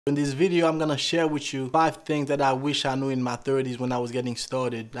In this video, I'm gonna share with you 5 things that I wish I knew in my 30s when I was getting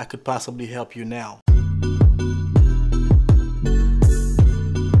started that could possibly help you now.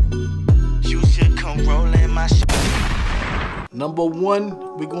 You should come rolling my Number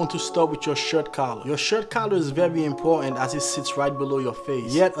 1, we're going to start with your shirt collar. Your shirt collar is very important as it sits right below your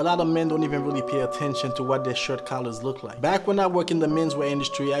face. Yet, a lot of men don't even really pay attention to what their shirt collars look like. Back when I worked in the menswear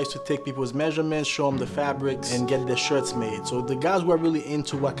industry, I used to take people's measurements, show them the fabrics, and get their shirts made. So the guys were really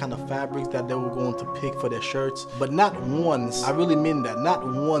into what kind of fabrics that they were going to pick for their shirts. But not once, I really mean that, not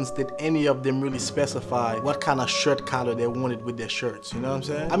once did any of them really specify what kind of shirt collar they wanted with their shirts. You know what I'm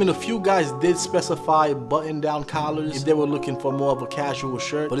saying? I mean, a few guys did specify button-down collars if they were looking for more of a casual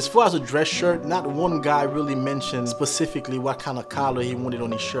shirt, but as far as a dress shirt, not one guy really mentioned specifically what kind of collar he wanted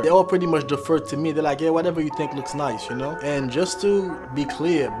on his shirt. They all pretty much deferred to me. They're like, yeah, whatever you think looks nice, you know? And just to be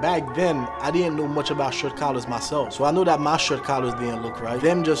clear, back then I didn't know much about shirt collars myself, so I know that my shirt collars didn't look right.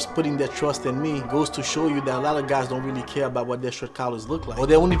 Them just putting their trust in me goes to show you that a lot of guys don't really care about what their shirt collars look like, or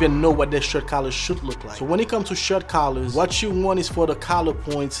they don't even know what their shirt collars should look like. So when it comes to shirt collars, what you want is for the collar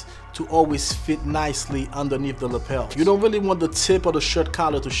points to always fit nicely underneath the lapel. You don't really want the tip of the shirt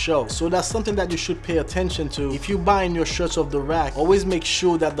collar to show. So that's something that you should pay attention to. If you're buying your shirts off the rack, always make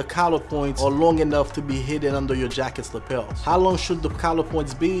sure that the collar points are long enough to be hidden under your jacket's lapels. How long should the collar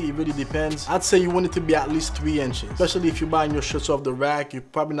points be? It really depends. I'd say you want it to be at least 3 inches. Especially if you're buying your shirts off the rack, you're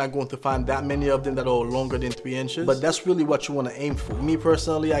probably not going to find that many of them that are longer than 3 inches. But that's really what you want to aim for. Me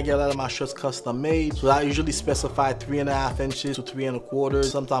personally, I get a lot of my shirts custom made, so I usually specify 3.5 inches to 3.25,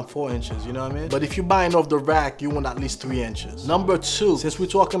 sometimes 4 inches, you know what I mean? But if you're buying off the rack, you want at least 3 inches. Number 2, since we're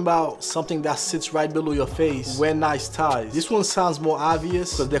talking about something that sits right below your face, wear nice ties. This one sounds more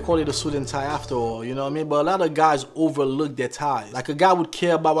obvious because they call it a suit and tie after all, you know what I mean? But a lot of guys overlook their ties. Like, a guy would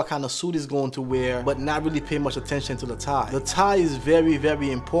care about what kind of suit he's going to wear, but not really pay much attention to the tie. The tie is very,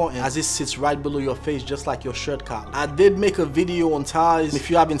 very important as it sits right below your face, just like your shirt collar. I did make a video on ties. If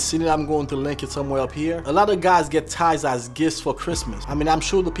you haven't seen it, I'm going to link it somewhere up here. A lot of guys get ties as gifts for Christmas. I mean, I'm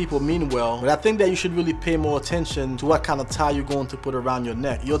sure the people mean well, but I think that you should really pay more attention to what kind of tie you're going to put around your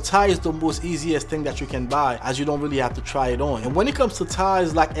neck. Your tie is the most easiest thing that you can buy, as you don't really have to try it on. And when it comes to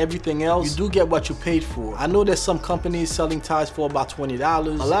ties, like everything else, you do get what you paid for. I know there's some companies selling ties for about $20.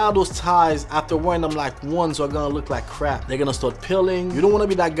 A lot of those ties, after wearing them like once, are gonna look like crap. They're gonna start peeling. You don't want to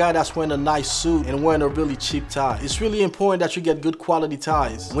be that guy that's wearing a nice suit and wearing a really cheap tie. It's really important that you get good quality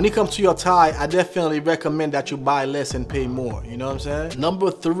ties. When it comes to your tie, I definitely recommend that you buy less and pay more. You know what I'm saying?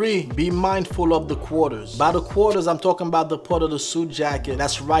 Number 3, be mindful of the quarters. By the quarters, I'm talking about the part of the suit jacket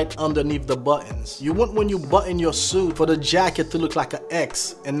that's right underneath the buttons. You want, when you button your suit, for the jacket to look like an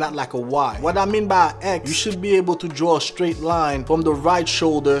X and not like a Y. What I mean by an X, you should be able to draw a straight line from the right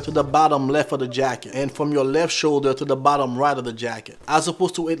shoulder to the bottom left of the jacket, and from your left shoulder to the bottom right of the jacket, as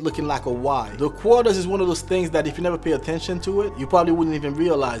opposed to it looking like a Y. The quarters is one of those things that if you never pay attention to it, you probably wouldn't even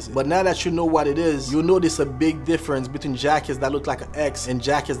realize it. But now that you know what it is, you'll notice a big difference between jackets that look like an X and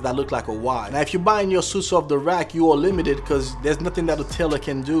jackets that look like a Y. Now, if you're buying your suits off the rack, you are limited because there's nothing that a tailor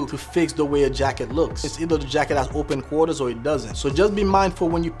can do to fix the way a jacket looks. It's either the jacket has open quarters or it doesn't. So just be mindful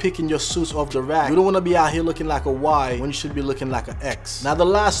when you're picking your suits off the rack. You don't want to be out here looking like a Y when you should be looking like an X. Now, the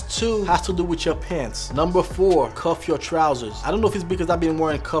last 2 has to do with your pants. Number 4, cuff your trousers. I don't know if it's because I've been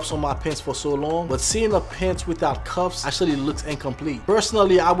wearing cuffs on my pants for so long, but seeing a pants without cuffs actually looks incomplete.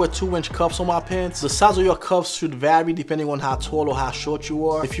 Personally, I wear 2-inch cuffs on my pants. The size of your cuffs should vary depending on how tall or how short you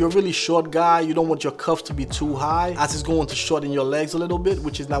are. If you're a really short guy, you don't want your cuffs to be too high, as it's going to shorten your legs a little bit,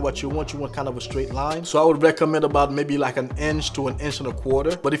 which is not what you want. You want kind of a straight line. So I would recommend about maybe like 1 inch to 1.25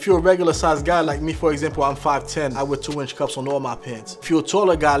 inches. But if you're a regular size guy like me, for example, I'm 5'10", I wear 2-inch cuffs on all my pants. If you're a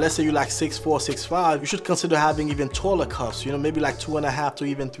taller guy, let's say you're like 6'4", 6'5", you should consider having even taller cuffs, you know, maybe like 2.5 to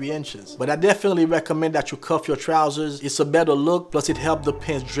even 3 inches. But I definitely recommend that you cuff your trousers. It's a better look, plus it helps the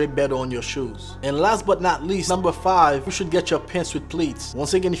pants drape better on your shoes. And last but not least, number 5, you should get your pants with pleats.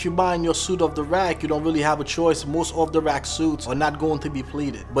 Once again, if you're buying your suit off the rack, you don't really have a choice. Most off the rack suits are not going to be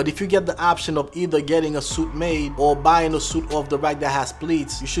pleated. But if you get the option of either getting a suit made or buying a suit off the rack that has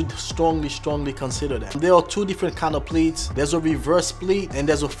pleats, you should strongly consider that. There are 2 different kind of pleats. There's a reverse pleat and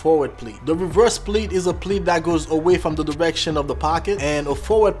there's a forward pleat. The reverse pleat is a pleat that goes away from the direction of the pocket, and a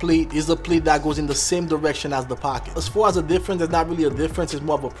forward pleat is a pleat that goes in the same direction as the pocket. As far as a difference, there's not really a difference. It's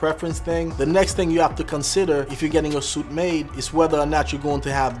more of a preference thing. The next thing you have to consider if you're getting a suit made is whether or not you're going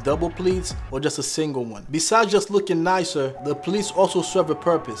to have double pleats or just a single one. Besides just looking nicer, the pleats also serve a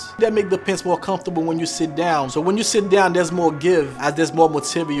purpose. They make the pants more comfortable when you sit down. So when you sit down, there's more give as there's more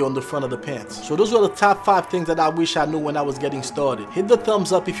material on the front of the pants. So those are the top 5 things that I wish I knew when I was getting started. Hit the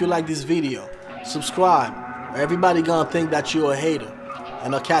thumbs up if you like this video. Subscribe, or everybody gonna think that you're a hater.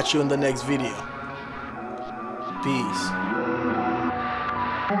 and I'll catch you in the next video. Peace.